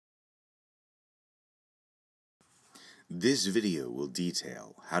This video will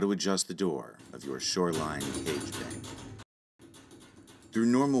detail how to adjust the door of your Shor-Line cage bank. Through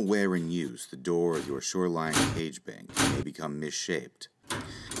normal wear and use, the door of your Shor-Line cage bank may become misshaped,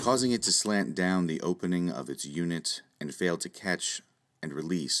 causing it to slant down the opening of its unit and fail to catch and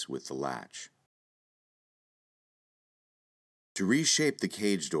release with the latch. To reshape the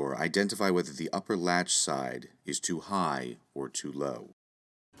cage door, identify whether the upper latch side is too high or too low.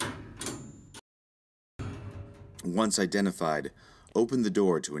 Once identified, open the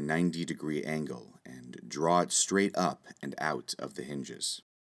door to a 90-degree angle and draw it straight up and out of the hinges.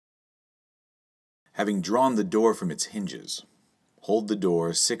 Having drawn the door from its hinges, hold the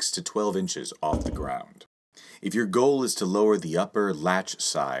door 6 to 12 inches off the ground. If your goal is to lower the upper latch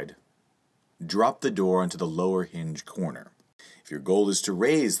side, drop the door onto the lower hinge corner. If your goal is to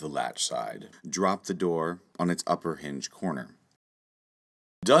raise the latch side, drop the door on its upper hinge corner.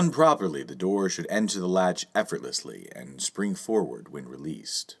 Done properly, the door should enter the latch effortlessly and spring forward when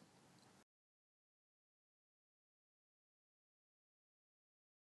released.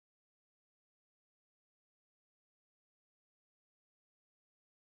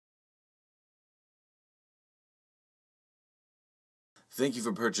 Thank you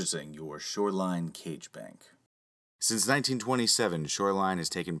for purchasing your Shor-Line cage bank. Since 1927, Shor-Line has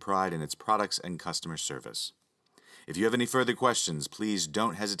taken pride in its products and customer service. If you have any further questions, please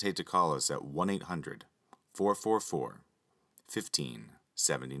don't hesitate to call us at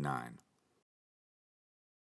 1-800-444-1579.